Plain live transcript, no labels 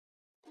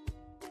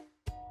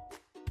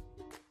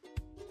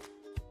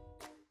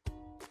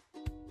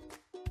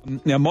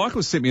Now,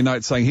 Michael sent me a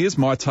note saying, here's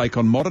my take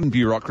on modern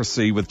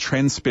bureaucracy with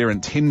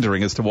transparent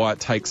tendering as to why it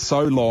takes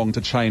so long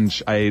to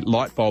change a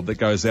light bulb that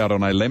goes out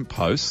on a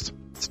lamppost.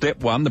 Step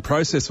 1, the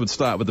process would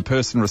start with the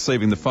person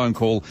receiving the phone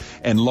call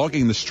and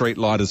logging the street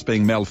light as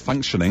being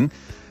malfunctioning.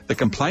 The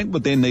complaint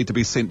would then need to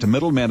be sent to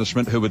middle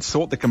management, who would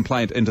sort the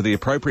complaint into the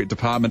appropriate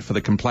department for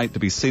the complaint to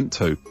be sent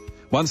to.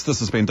 Once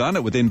this has been done,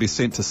 it would then be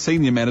sent to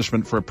senior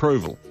management for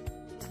approval.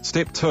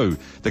 Step 2,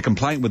 the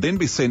complaint would then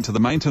be sent to the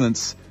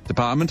maintenance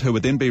department, who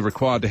would then be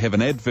required to have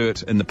an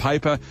advert in the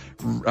paper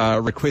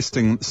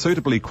requesting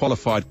suitably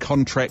qualified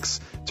contracts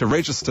to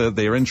register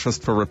their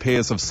interest for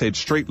repairs of said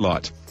street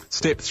light.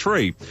 Step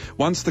 3,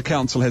 once the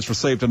council has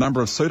received a number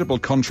of suitable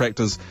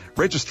contractors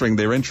registering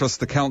their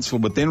interest, the council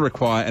would then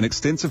require an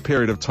extensive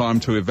period of time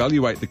to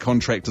evaluate the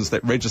contractors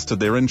that registered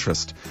their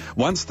interest.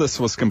 Once this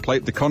was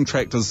complete, the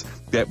contractors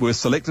that were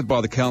selected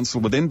by the council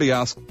would then be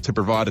asked to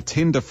provide a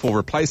tender for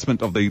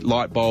replacement of the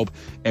light bulb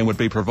and would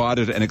be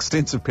provided an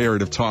extensive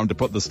period of time to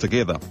put this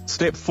together.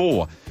 Step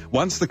 4,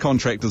 once the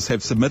contractors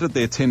have submitted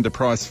their tender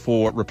price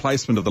for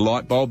replacement of the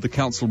light bulb, the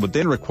council would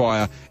then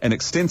require an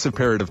extensive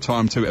period of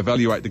time to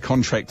evaluate the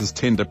contractor's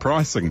tender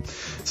pricing.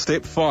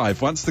 Step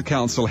 5, once the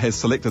council has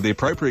selected the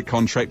appropriate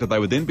contractor, they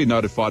would then be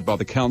notified by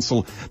the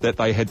council that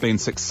they had been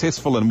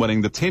successful in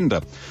winning the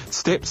tender.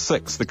 Step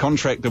 6, the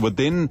contractor would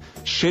then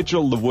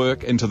schedule the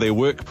work into their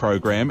work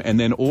program and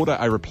then order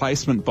a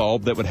replacement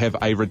bulb that would have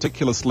a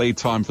ridiculous lead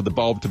time for the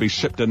bulb to be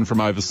shipped in from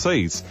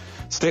overseas.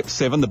 Step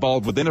 7, the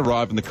bulb would then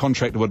arrive and the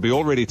contractor would be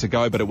all ready to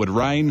go, but it would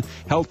rain.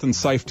 Health and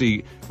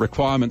safety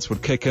requirements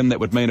would kick in. That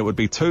would mean it would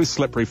be too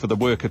slippery for the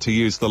worker to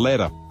use the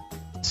ladder.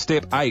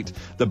 Step 8,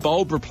 the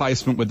bulb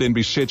replacement would then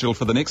be scheduled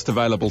for the next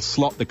available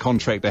slot the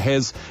contractor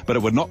has, but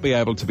it would not be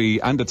able to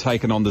be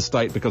undertaken on this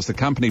date because the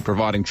company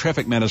providing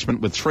traffic management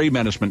with 3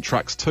 management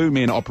trucks, 2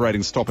 men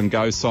operating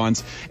stop-and-go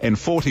signs and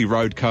 40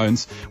 road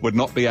cones would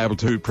not be able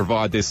to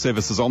provide their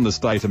services on this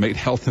day to meet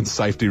health and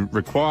safety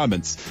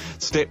requirements.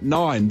 Step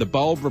 9, the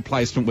bulb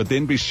replacement would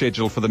then be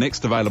scheduled for the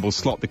next available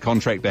slot the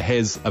contractor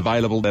has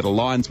available that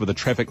aligns with a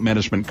traffic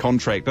management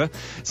contractor.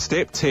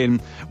 Step 10,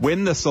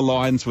 when this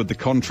aligns with the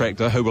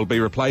contractor who will be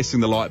replacing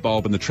the light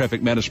bulb and the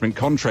traffic management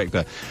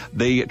contractor,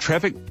 the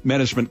traffic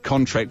management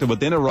contractor would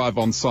then arrive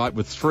on site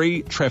with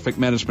 3 traffic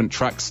management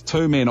trucks,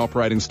 2 men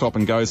operating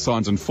stop-and-go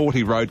signs and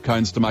 40 road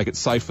cones to make it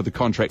safe for the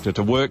contractor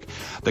to work.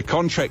 The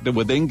contractor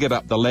would then get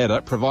up the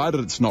ladder, provided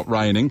it's not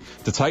raining,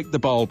 to take the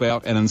bulb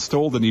out and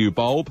install the new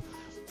bulb.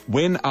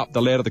 When up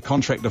the ladder, the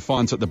contractor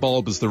finds that the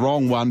bulb is the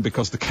wrong one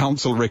because the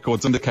council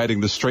records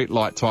indicating the street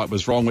light type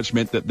was wrong, which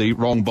meant that the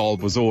wrong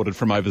bulb was ordered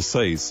from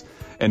overseas.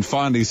 And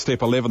finally,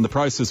 step 11, the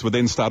process would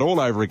then start all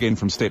over again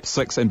from step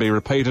 6 and be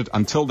repeated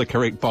until the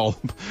correct bulb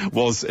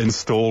was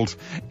installed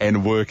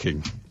and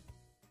working.